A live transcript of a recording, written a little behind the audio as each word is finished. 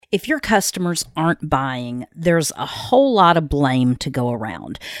If your customers aren't buying, there's a whole lot of blame to go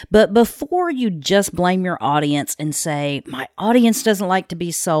around. But before you just blame your audience and say, my audience doesn't like to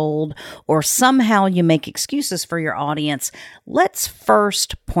be sold, or somehow you make excuses for your audience, let's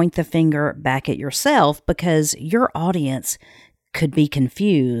first point the finger back at yourself, because your audience could be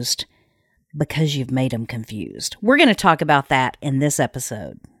confused because you've made them confused. We're going to talk about that in this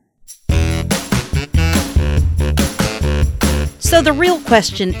episode. So the real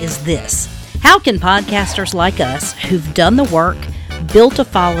question is this: how can podcasters like us, who've done the work, built a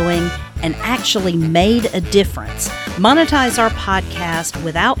following, and actually made a difference, monetize our podcast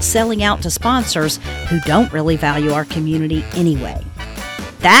without selling out to sponsors who don't really value our community anyway?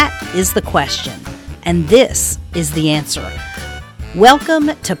 That is the question, and this is the answer. Welcome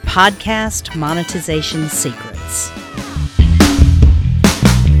to Podcast Monetization Secrets.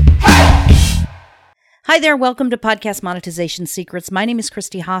 Hi there, welcome to Podcast Monetization Secrets. My name is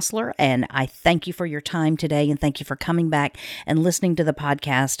Christy Hostler, and I thank you for your time today, and thank you for coming back and listening to the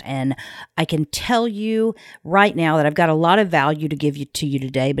podcast. And I can tell you right now that I've got a lot of value to give to you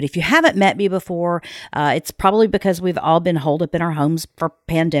today, but if you haven't met me before, it's probably because we've all been holed up in our homes for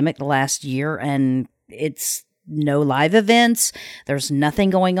pandemic the last year, and it's no live events, there's nothing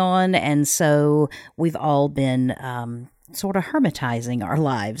going on, and so we've all been sort of hermitizing our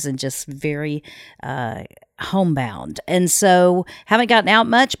lives and just very homebound. And so haven't gotten out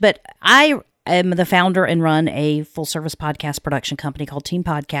much, but I am the founder and run a full-service podcast production company called Team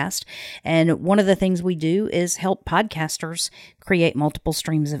Podcast. And one of the things we do is help podcasters create multiple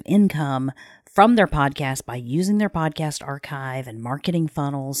streams of income from their podcast by using their podcast archive and marketing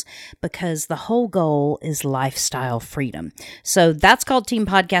funnels, because the whole goal is lifestyle freedom. So that's called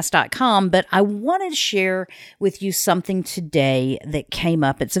teampodcast.com, but I wanted to share with you something today that came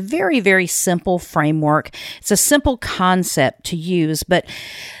up. It's a very, very simple framework. It's a simple concept to use, but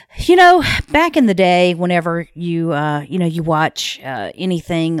you know, back in the day, whenever you watch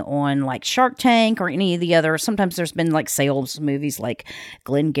anything on like Shark Tank or any of the other, sometimes there's been like sales movies like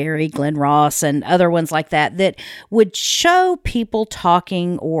Glengarry, Glen Ross, and other ones like that would show people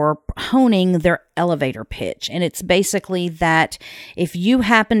talking or honing their elevator pitch. And it's basically that if you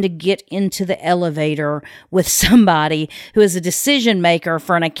happen to get into the elevator with somebody who is a decision maker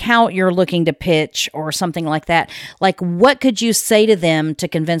for an account you're looking to pitch or something like that, like what could you say to them to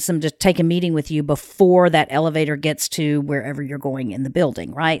convince them to take a meeting with you before that elevator gets to wherever you're going in the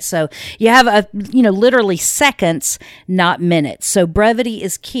building, right? So you have literally seconds, not minutes. So brevity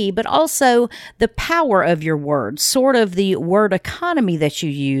is key, but also the power of your words, sort of the word economy that you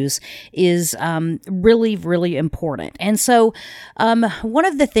use is really, really important. And so one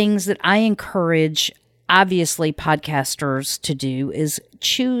of the things that I encourage, obviously, podcasters to do is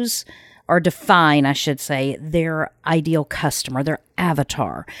choose or define, I should say, their ideal customer, their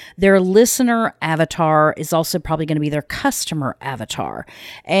avatar. Their listener avatar is also probably going to be their customer avatar.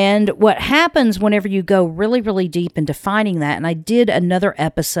 And what happens whenever you go really, really deep in defining that, and I did another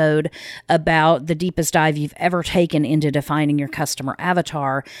episode about the deepest dive you've ever taken into defining your customer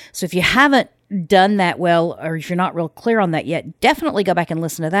avatar. So if you haven't done that well, or if you're not real clear on that yet, definitely go back and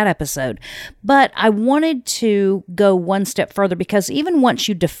listen to that episode. But I wanted to go one step further, because even once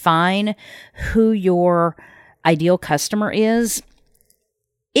you define who your ideal customer is,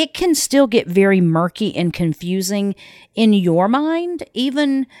 it can still get very murky and confusing in your mind,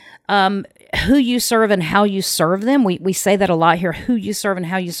 even who you serve and how you serve them. We say that a lot here. Who you serve and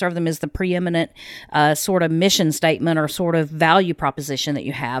how you serve them is the preeminent sort of mission statement or sort of value proposition that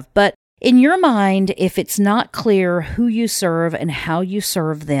you have. But in your mind, if it's not clear who you serve and how you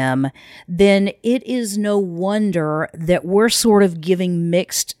serve them, then it is no wonder that we're sort of giving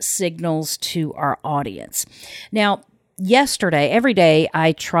mixed signals to our audience. Now, every day,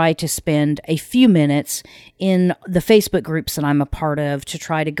 I try to spend a few minutes in the Facebook groups that I'm a part of to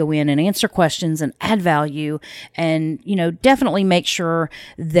try to go in and answer questions and add value, and, definitely make sure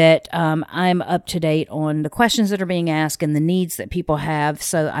that I'm up to date on the questions that are being asked and the needs that people have,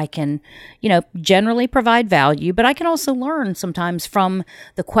 so I can, generally provide value, but I can also learn sometimes from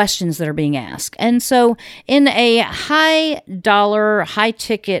the questions that are being asked. And so in a high dollar, high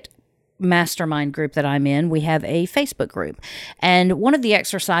ticket mastermind group that I'm in, we have a Facebook group. And one of the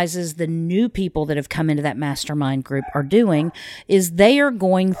exercises the new people that have come into that mastermind group are doing is they are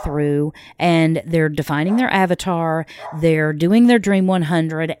going through and they're defining their avatar, they're doing their Dream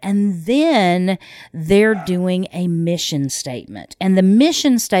 100, and then they're doing a mission statement. And the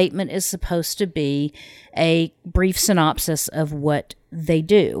mission statement is supposed to be a brief synopsis of what they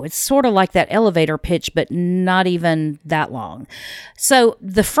do. It's sort of like that elevator pitch, but not even that long. So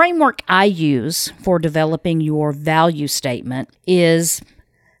the framework I use for developing your value statement is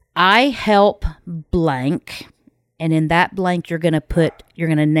I help blank. And in that blank, you're going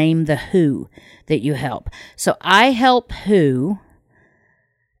to name the who that you help. So I help who.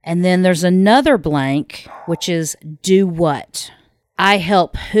 And then there's another blank, which is do what. I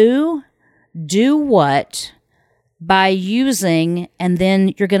help who do what by using, and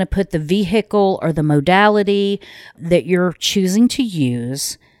then you're going to put the vehicle or the modality that you're choosing to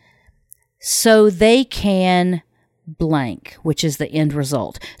use so they can blank, which is the end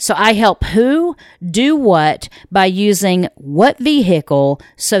result. So I help who do what by using what vehicle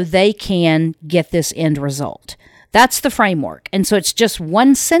so they can get this end result. That's the framework. And so it's just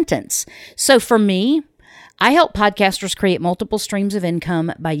one sentence. So for me, I help podcasters create multiple streams of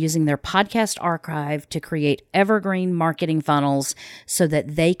income by using their podcast archive to create evergreen marketing funnels so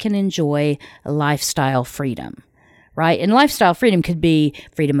that they can enjoy lifestyle freedom. Right? And lifestyle freedom could be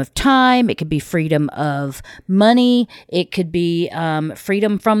freedom of time. It could be freedom of money. It could be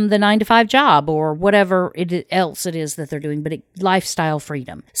freedom from the 9-to-5 job or whatever else it is that they're doing, but lifestyle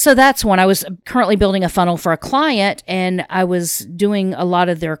freedom. So that's when I was currently building a funnel for a client, and I was doing a lot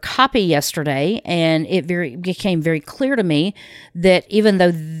of their copy yesterday, and it became very clear to me that even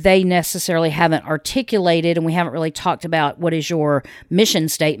though they necessarily haven't articulated, and we haven't really talked about what is your mission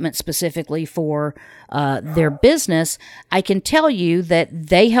statement specifically for their business, I can tell you that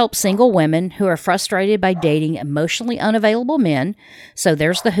they help single women who are frustrated by dating emotionally unavailable men. So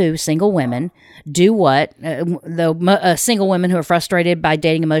there's the who, single women. Do what? Single women who are frustrated by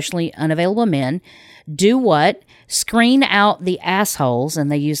dating emotionally unavailable men. Do what? Screen out the assholes,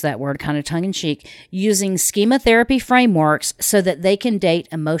 and they use that word kind of tongue-in-cheek, using schema therapy frameworks so that they can date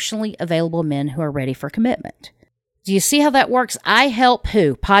emotionally available men who are ready for commitment. Do you see how that works? I help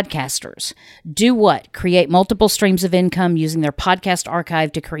who? Podcasters. Do what? Create multiple streams of income using their podcast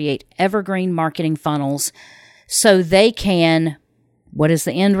archive to create evergreen marketing funnels so they can, what is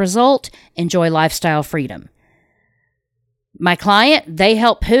the end result? Enjoy lifestyle freedom. My client, they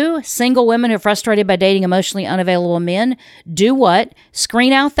help who? Single women who are frustrated by dating emotionally unavailable men. Do what?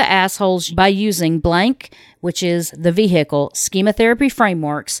 Screen out the assholes by using blank, which is the vehicle, schema therapy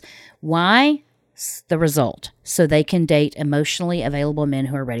frameworks. Why? The result, so they can date emotionally available men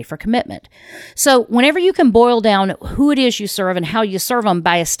who are ready for commitment. So whenever you can boil down who it is you serve and how you serve them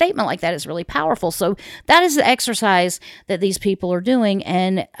by a statement like that is really powerful. So that is the exercise that these people are doing.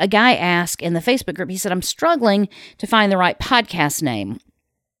 And a guy asked in the Facebook group, he said, I'm struggling to find the right podcast name.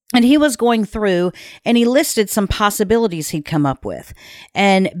 And he was going through and he listed some possibilities he'd come up with.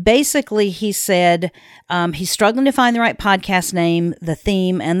 And basically he said he's struggling to find the right podcast name, the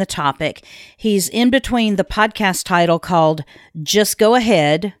theme, and the topic. He's in between the podcast title called Just Go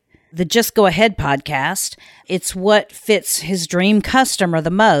Ahead, the Just Go Ahead podcast. It's what fits his dream customer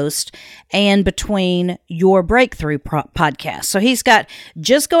the most, and between Your Breakthrough podcast. So he's got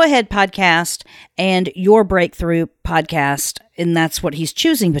Just Go Ahead podcast and Your Breakthrough podcast, and that's what he's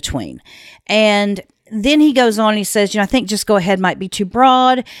choosing between. And then he goes on and he says, I think Just Go Ahead might be too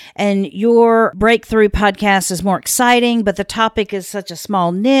broad, and Your Breakthrough podcast is more exciting, but the topic is such a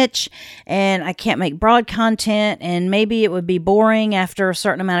small niche, and I can't make broad content, and maybe it would be boring after a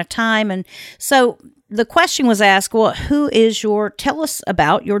certain amount of time. And so the question was asked, well, tell us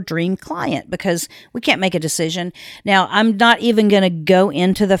about your dream client, because we can't make a decision. Now, I'm not even going to go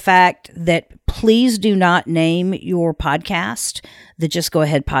into the fact that please do not name your podcast the Just Go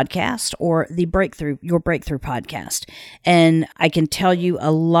Ahead podcast or Your Breakthrough podcast. And I can tell you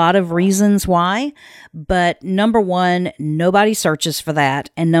a lot of reasons why, but number one, nobody searches for that.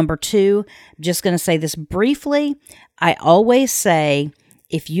 And number two, I'm just going to say this briefly. I always say,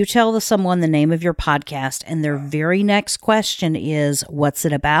 if you tell someone the name of your podcast and their very next question is, what's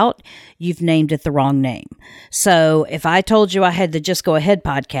it about? You've named it the wrong name. So if I told you I had the Just Go Ahead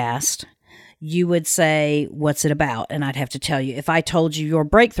podcast, you would say, what's it about? And I'd have to tell you. If I told you Your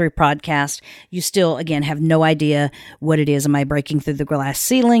Breakthrough podcast, you still, again, have no idea what it is. Am I breaking through the glass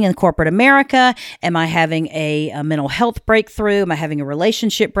ceiling in corporate America? Am I having a mental health breakthrough? Am I having a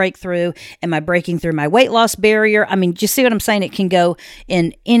relationship breakthrough? Am I breaking through my weight loss barrier? I mean, do you see what I'm saying? It can go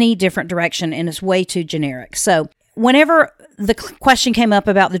in any different direction, and it's way too generic. So whenever the question came up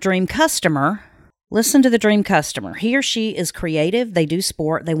about the dream customer, listen to the dream customer. He or she is creative. They do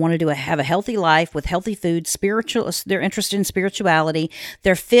sport. They want to have a healthy life with healthy food, spiritual. They're interested in spirituality.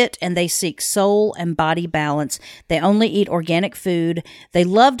 They're fit and they seek soul and body balance. They only eat organic food. They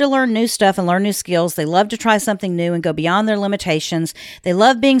love to learn new stuff and learn new skills. They love to try something new and go beyond their limitations. They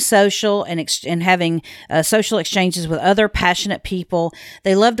love being social and having social exchanges with other passionate people.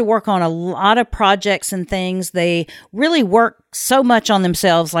 They love to work on a lot of projects and things. They really work so much on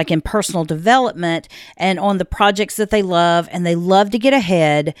themselves, like in personal development, content and on the projects that they love, and they love to get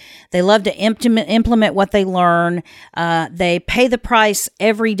ahead. They love to implement what they learn. They pay the price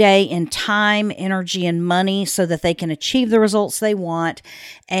every day in time, energy, and money so that they can achieve the results they want.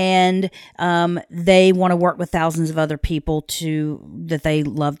 And they want to work with thousands of other people that they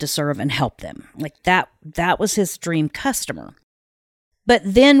love to serve and help them. Like that was his dream customer. But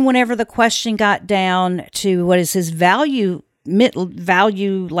then whenever the question got down to what is his value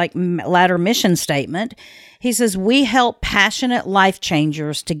like ladder mission statement, he says, we help passionate life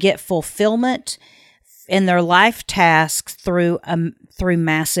changers to get fulfillment in their life tasks through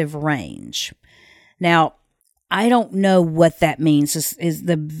massive range. Now, I don't know what that means. Is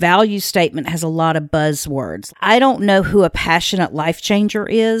the value statement has a lot of buzzwords. I don't know who a passionate life changer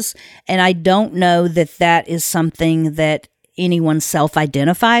is, and I don't know that is something that anyone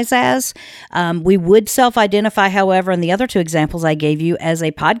self-identifies as. We would self-identify, however, in the other two examples I gave you, as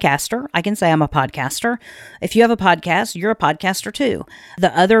a podcaster. I can say I'm a podcaster. If you have a podcast, you're a podcaster too.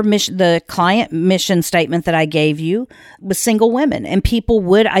 The client mission statement that I gave you was single women, and people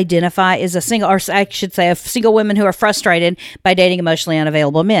would identify as a single women who are frustrated by dating emotionally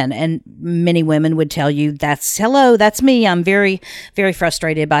unavailable men. And many women would tell you, that's me. I'm very, very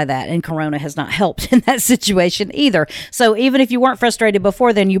frustrated by that. And Corona has not helped in that situation either. So even if you weren't frustrated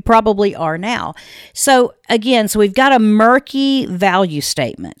before, then you probably are now. So again, we've got a murky value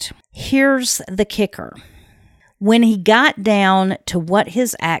statement. Here's the kicker. When he got down to what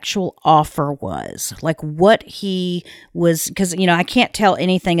his actual offer was, like what he was, because, I can't tell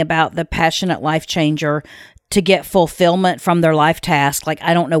anything about the passionate life changer to get fulfillment from their life task. Like,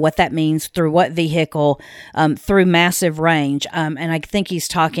 I don't know what that means, through what vehicle, through massive range. And I think he's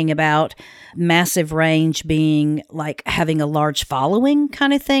talking about massive range being like having a large following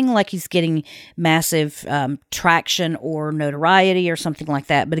kind of thing, like he's getting massive traction or notoriety or something like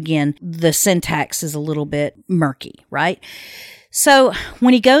that. But again, the syntax is a little bit murky, right? So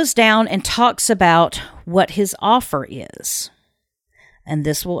when he goes down and talks about what his offer is, and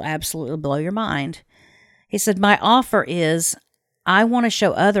this will absolutely blow your mind, he said, my offer is, I want to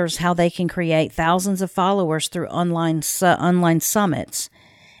show others how they can create thousands of followers through online summits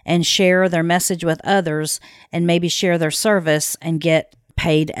and share their message with others, and maybe share their service and get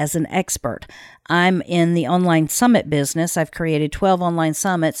paid as an expert. I'm in the online summit business. I've created 12 online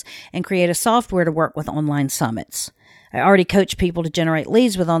summits and created software to work with online summits. I already coach people to generate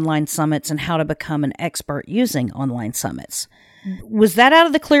leads with online summits and how to become an expert using online summits. Was that out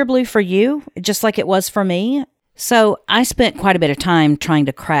of the clear blue for you, just like it was for me? So I spent quite a bit of time trying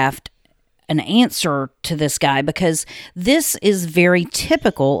to craft an answer to this guy, because this is very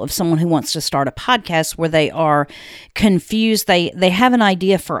typical of someone who wants to start a podcast, where they are confused. They have an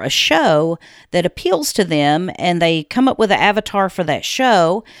idea for a show that appeals to them, and they come up with an avatar for that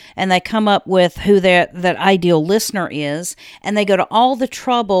show, and they come up with who that ideal listener is, and they go to all the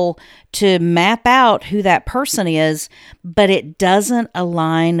trouble to map out who that person is, but it doesn't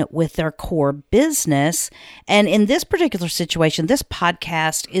align with their core business. And in this particular situation, this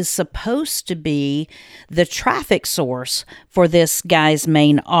podcast is supposed to be the traffic source for this guy's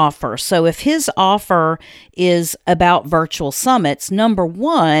main offer. So if his offer is about virtual summits, number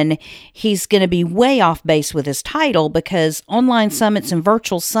one, he's going to be way off base with his title, because online summits and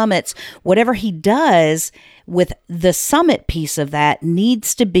virtual summits, whatever he does with the summit piece of that,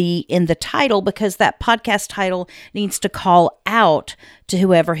 needs to be in the title, because that podcast title needs to call out to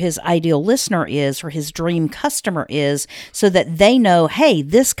whoever his ideal listener is or his dream customer is, so that they know, hey,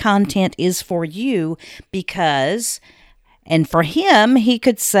 this content is for you. Because, and for him, he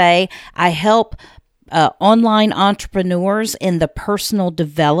could say, I help online entrepreneurs in the personal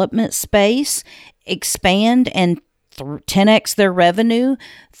development space expand and 10x their revenue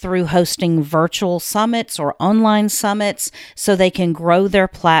through hosting virtual summits or online summits, so they can grow their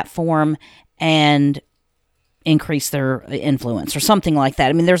platform and increase their influence, or something like that.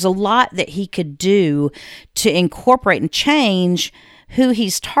 I mean, there's a lot that he could do to incorporate and change who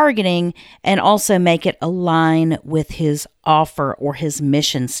he's targeting, and also make it align with his offer or his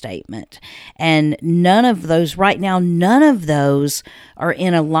mission statement. And none of those right now, are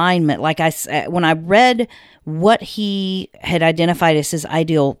in alignment. Like I said, when I read what he had identified as his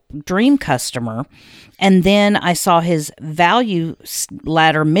ideal dream customer, and then I saw his value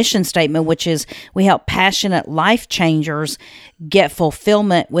ladder mission statement, which is, we help passionate life changers get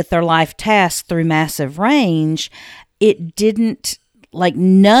fulfillment with their life tasks through massive range. It didn't, like,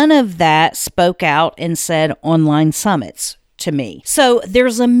 none of that spoke out and said online summits to me. So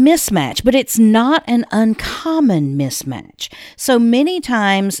there's a mismatch, but it's not an uncommon mismatch. So many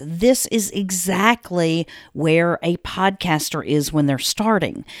times this is exactly where a podcaster is when they're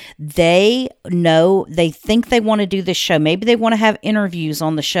starting. They think they want to do this show. Maybe they want to have interviews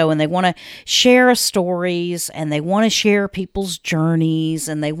on the show and they want to share stories and they want to share people's journeys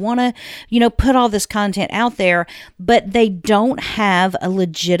and they want to, put all this content out there, but they don't have a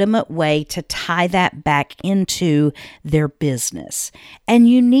legitimate way to tie that back into their business. And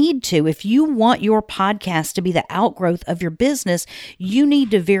you need to, if you want your podcast to be the outgrowth of your business, you need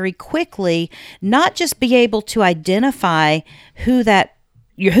to very quickly not just be able to identify who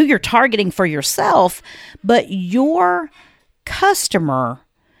you're targeting for yourself, but your customer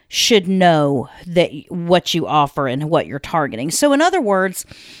should know that what you offer and what you're targeting. So in other words,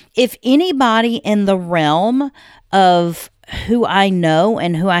 if anybody in the realm of who I know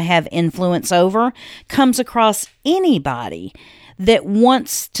and who I have influence over comes across anybody that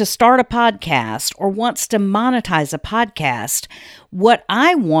wants to start a podcast or wants to monetize a podcast, what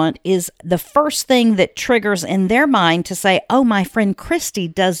I want is the first thing that triggers in their mind to say, oh, my friend Christy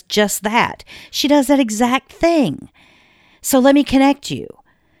does just that. She does that exact thing. So let me connect you.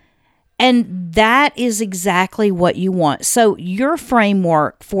 And that is exactly what you want. So your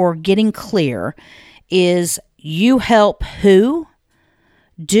framework for getting clear is you help who,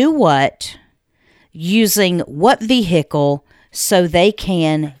 do what, using what vehicle so they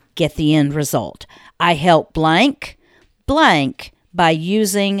can get the end result. I help blank by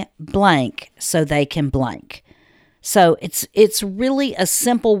using blank so they can blank. So it's really a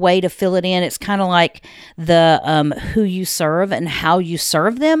simple way to fill it in. It's kind of like the who you serve and how you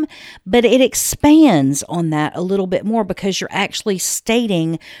serve them, but it expands on that a little bit more because you're actually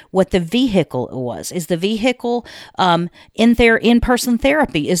stating what the vehicle was. Is the vehicle in-person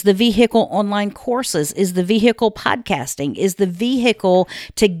therapy? Is the vehicle online courses? Is the vehicle podcasting? Is the vehicle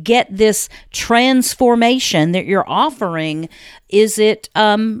to get this transformation that you're offering? Is it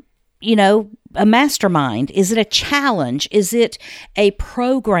a mastermind? Is it a challenge? Is it a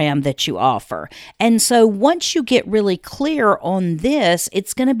program that you offer? And so once you get really clear on this,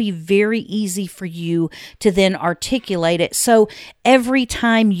 it's going to be very easy for you to then articulate it. So every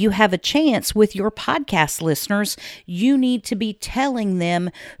time you have a chance with your podcast listeners, you need to be telling them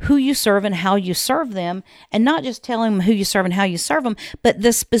who you serve and how you serve them, and not just telling them who you serve and how you serve them, but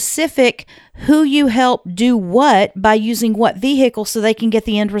the specific who you help do what by using what vehicle so they can get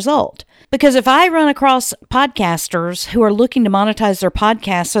the end result. Because if I run across podcasters who are looking to monetize their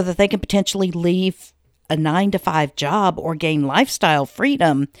podcast so that they can potentially leave a 9-to-5 job or gain lifestyle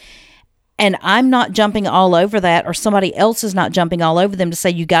freedom, and I'm not jumping all over that, or somebody else is not jumping all over them to say,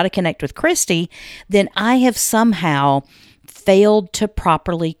 you got to connect with Christy, then I have somehow failed to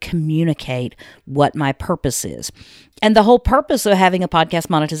properly communicate what my purpose is. And the whole purpose of having a Podcast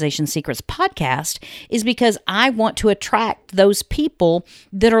Monetization Secrets podcast is because I want to attract those people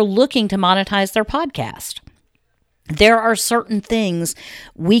that are looking to monetize their podcast. There are certain things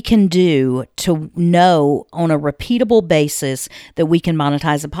we can do to know on a repeatable basis that we can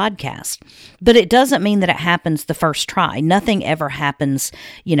monetize a podcast. But it doesn't mean that it happens the first try. Nothing ever happens,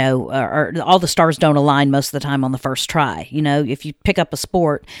 or all the stars don't align most of the time on the first try. If you pick up a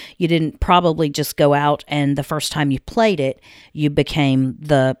sport, you didn't probably just go out and the first time you played it, you became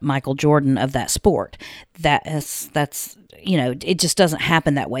the Michael Jordan of that sport. That's it just doesn't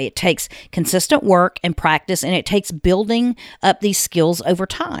happen that way. It takes consistent work and practice, and it takes building up these skills over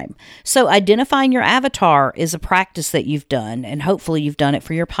time. So identifying your avatar is a practice that you've done, and hopefully you've done it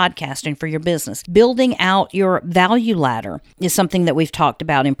for your podcast and for your business. Building out your value ladder is something that we've talked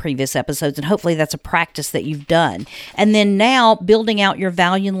about in previous episodes, and hopefully that's a practice that you've done. And then now building out your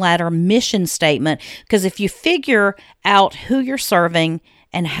value ladder mission statement, because if you figure out who you're serving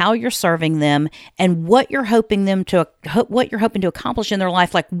and how you're serving them and what you're hoping to accomplish in their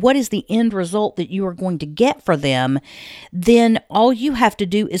life, like what is the end result that you are going to get for them, then all you have to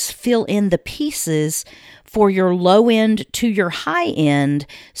do is fill in the pieces for your low end to your high end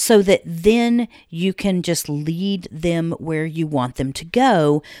so that then you can just lead them where you want them to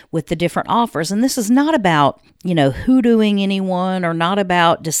go with the different offers. And this is not about, hoodooing anyone or not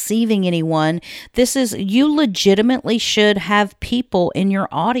about deceiving anyone. This is, you legitimately should have people in your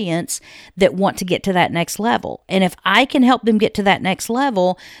audience that want to get to that next level. And if I can help them get to that next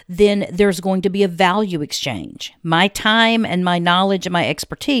level, then there's going to be a value exchange. My time and my knowledge and my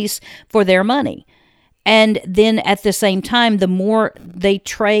expertise for their money. And then at the same time, the more they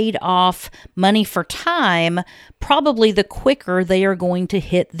trade off money for time, probably the quicker they are going to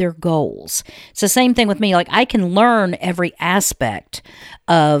hit their goals. It's the same thing with me. Like, I can learn every aspect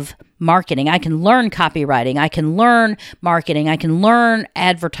of marketing. I can learn copywriting. I can learn marketing. I can learn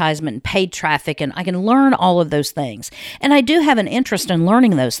advertisement and paid traffic, and I can learn all of those things. And I do have an interest in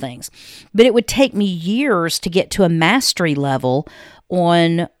learning those things, but it would take me years to get to a mastery level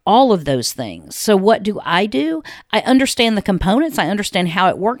on all of those things. So what do? I understand the components. I understand how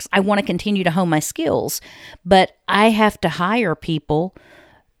it works. I want to continue to hone my skills, but I have to hire people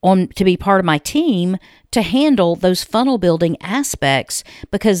to be part of my team to handle those funnel building aspects,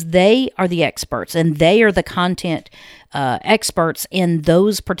 because they are the experts and they are the content experts in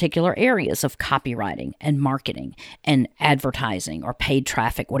those particular areas of copywriting and marketing and advertising or paid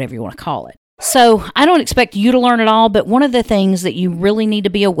traffic, whatever you want to call it. So I don't expect you to learn it all, but one of the things that you really need to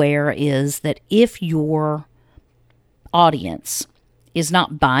be aware is that if your audience is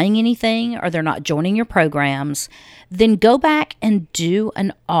not buying anything or they're not joining your programs, then go back and do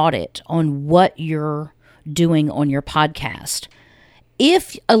an audit on what you're doing on your podcast.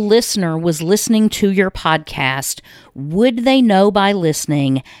 If a listener was listening to your podcast, would they know by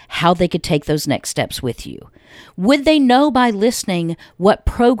listening how they could take those next steps with you? Would they know by listening what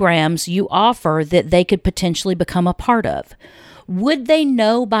programs you offer that they could potentially become a part of? Would they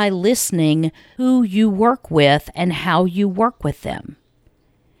know by listening who you work with and how you work with them?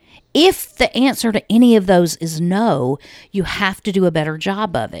 If the answer to any of those is no, you have to do a better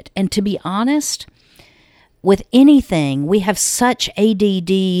job of it. And to be honest, with anything, we have such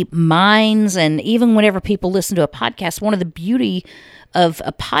ADD minds, and even whenever people listen to a podcast, one of the beauty of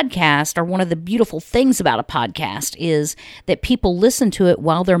a podcast, or one of the beautiful things about a podcast, is that people listen to it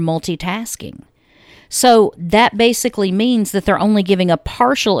while they're multitasking. So that basically means that they're only giving a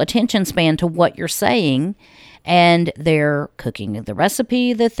partial attention span to what you're saying, and they're cooking the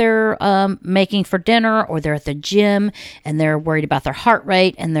recipe that they're making for dinner, or they're at the gym and they're worried about their heart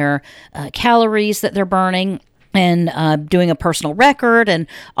rate and their calories that they're burning, and doing a personal record and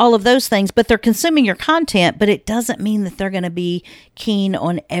all of those things. But they're consuming your content, but it doesn't mean that they're going to be keen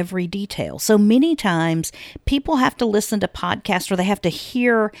on every detail. So many times people have to listen to podcasts, or they have to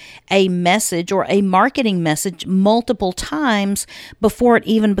hear a message or a marketing message multiple times before it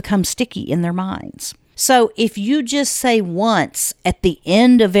even becomes sticky in their minds. So if you just say once at the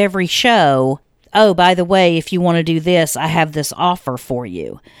end of every show, oh, by the way, if you want to do this, I have this offer for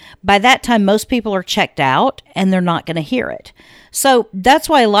you. By that time, most people are checked out and they're not going to hear it. So that's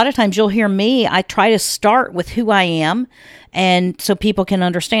why a lot of times you'll hear me, I try to start with who I am, and so people can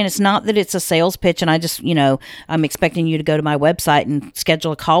understand. It's not that it's a sales pitch and I just, I'm expecting you to go to my website and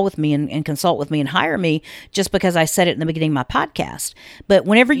schedule a call with me and consult with me and hire me just because I said it in the beginning of my podcast. But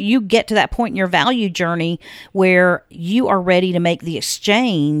whenever you get to that point in your value journey where you are ready to make the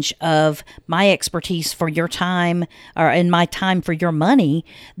exchange of my expertise for your time, and my time for your money,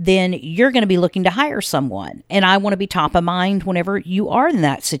 then you're going to be looking to hire someone. And I want to be top of mind whenever you are in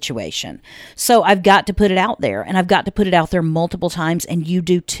that situation. So I've got to put it out there, and I've got to put it out there multiple times, and you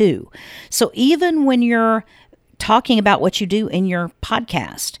do too. So even when you're talking about what you do in your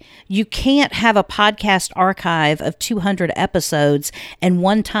podcast, you can't have a podcast archive of 200 episodes, and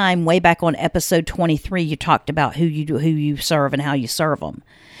one time way back on episode 23 you talked about who you serve and how you serve them.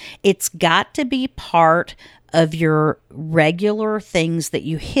 It's got to be part of your regular things that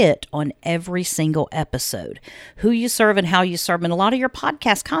you hit on every single episode. Who you serve and how you serve. And a lot of your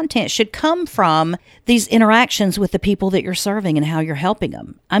podcast content should come from these interactions with the people that you're serving and how you're helping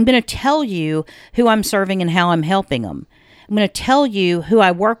them. I'm going to tell you who I'm serving and how I'm helping them. I'm going to tell you who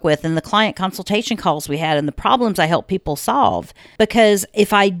I work with and the client consultation calls we had and the problems I help people solve. Because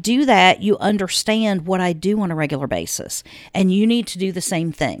if I do that, you understand what I do on a regular basis. And you need to do the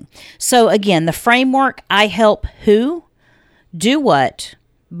same thing. So again, the framework, I help who do what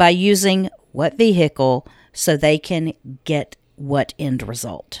by using what vehicle so they can get what end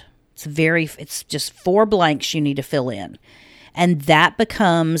result. It's just 4 blanks you need to fill in. And that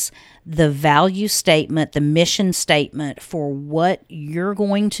becomes the value statement, the mission statement for what you're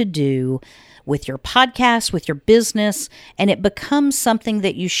going to do with your podcast, with your business, and it becomes something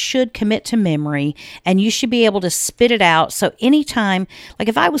that you should commit to memory, and you should be able to spit it out. So anytime, like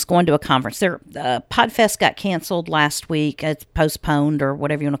if I was going to a conference, Podfest got canceled last week, it's postponed or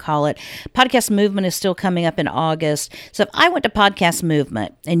whatever you want to call it. Podcast Movement is still coming up in August. So if I went to Podcast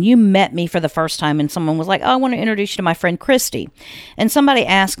Movement and you met me for the first time and someone was like, oh, I want to introduce you to my friend Christy, and somebody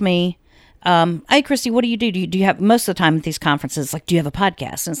asked me, hey, Christy, what do you do? Do you have, most of the time at these conferences, like, do you have a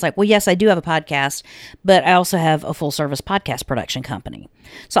podcast? And it's like, well, yes, I do have a podcast, but I also have a full service podcast production company.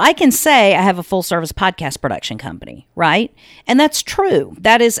 So I can say I have a full service podcast production company, right? And that's true.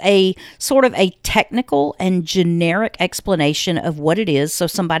 That is a sort of a technical and generic explanation of what it is so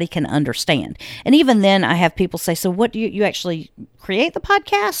somebody can understand. And even then I have people say, so what do you actually create the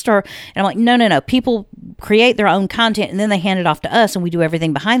podcast? And I'm like, no. People create their own content and then they hand it off to us and we do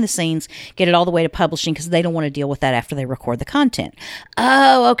everything behind the scenes, get it all the way to publishing because they don't want to deal with that after they record the content.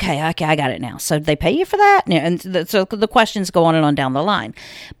 Oh, okay, I got it now. So they pay you for that? And so the questions go on and on down the line.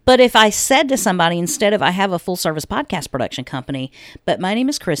 But if I said to somebody, instead of I have a full service podcast production company, but my name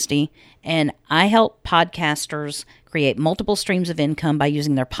is Christy and I help podcasters create multiple streams of income by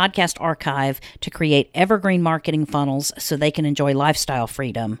using their podcast archive to create evergreen marketing funnels so they can enjoy lifestyle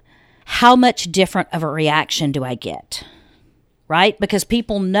freedom, how much different of a reaction do I get? Right? Because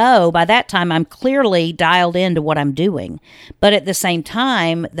people know by that time I'm clearly dialed into what I'm doing. But at the same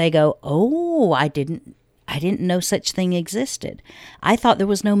time, they go, oh, I didn't know such thing existed. I thought there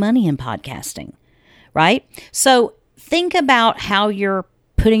was no money in podcasting. Right? So think about how you're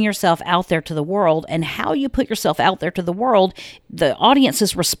putting yourself out there to the world, and how you put yourself out there to the world, the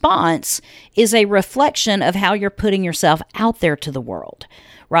audience's response is a reflection of how you're putting yourself out there to the world,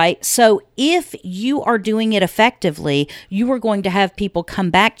 right? So if you are doing it effectively, you are going to have people come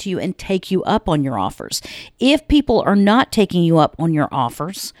back to you and take you up on your offers. If people are not taking you up on your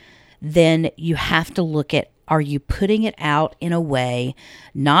offers, then you have to look at, are you putting it out in a way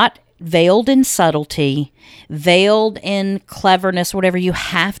not veiled in subtlety, veiled in cleverness, whatever? You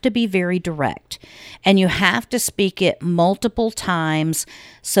have to be very direct, and you have to speak it multiple times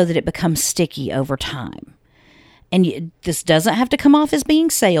so that it becomes sticky over time. And this doesn't have to come off as being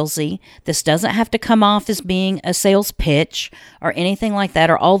salesy. This doesn't have to come off as being a sales pitch or anything like that,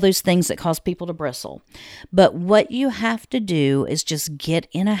 or all those things that cause people to bristle. But what you have to do is just get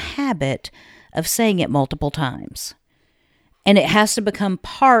in a habit of saying it multiple times. And it has to become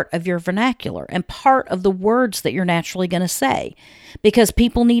part of your vernacular and part of the words that you're naturally going to say, because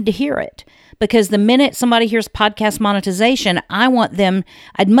people need to hear it. Because the minute somebody hears podcast monetization,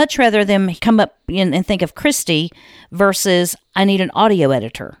 I'd much rather them come up and think of Christy versus I need an audio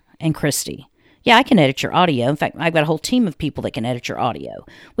editor and Christy. Yeah, I can edit your audio. In fact, I've got a whole team of people that can edit your audio.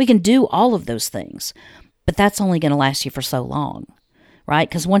 We can do all of those things, but that's only going to last you for so long. Right?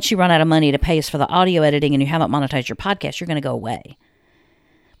 Because once you run out of money to pay us for the audio editing and you haven't monetized your podcast, you're going to go away.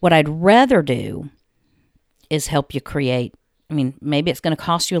 What I'd rather do is help you create. I mean, maybe it's going to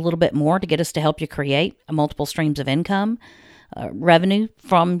cost you a little bit more to get us to help you create multiple streams of income, revenue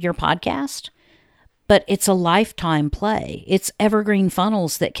from your podcast. But it's a lifetime play. It's evergreen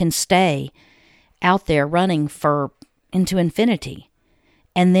funnels that can stay out there running into infinity.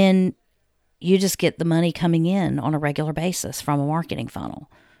 And then you just get the money coming in on a regular basis from a marketing funnel,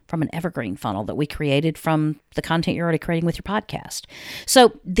 from an evergreen funnel that we created from the content you're already creating with your podcast.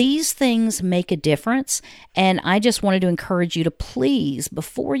 So these things make a difference. And I just wanted to encourage you to please,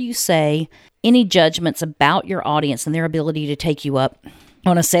 before you say any judgments about your audience and their ability to take you up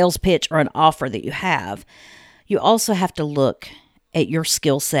on a sales pitch or an offer that you have, you also have to look at your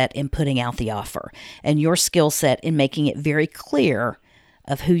skill set in putting out the offer and your skill set in making it very clear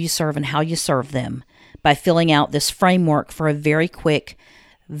of who you serve and how you serve them by filling out this framework for a very quick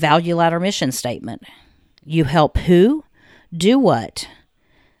value ladder mission statement. You help who, do what,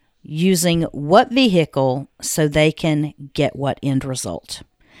 using what vehicle so they can get what end result.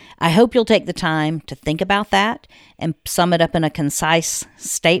 I hope you'll take the time to think about that and sum it up in a concise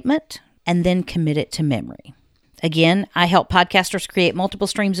statement and then commit it to memory. Again, I help podcasters create multiple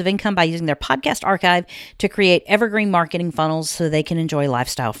streams of income by using their podcast archive to create evergreen marketing funnels so they can enjoy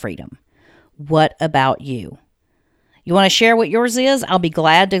lifestyle freedom. What about you? You want to share what yours is? I'll be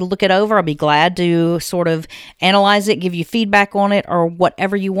glad to look it over. I'll be glad to sort of analyze it, give you feedback on it, or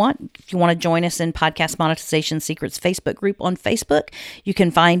whatever you want. If you want to join us in Podcast Monetization Secrets Facebook group on Facebook, you can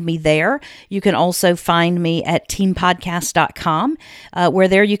find me there. You can also find me at teampodcast.com, where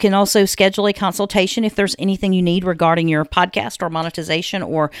there you can also schedule a consultation if there's anything you need regarding your podcast or monetization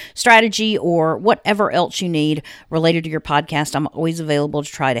or strategy or whatever else you need related to your podcast. I'm always available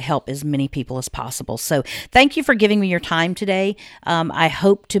to try to help as many people as possible. So thank you for giving me your time today. I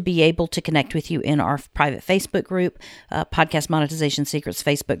hope to be able to connect with you in our private Facebook group, Podcast Monetization Secrets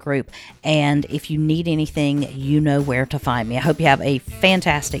Facebook group. And if you need anything, you know where to find me. I hope you have a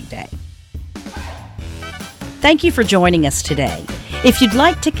fantastic day. Thank you for joining us today. If you'd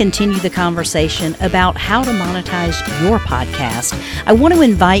like to continue the conversation about how to monetize your podcast, I want to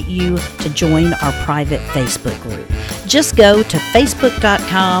invite you to join our private Facebook group. Just go to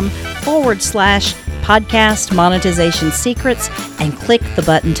facebook.com/Podcast Monetization Secrets and click the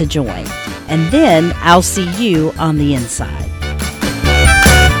button to join. And then I'll see you on the inside.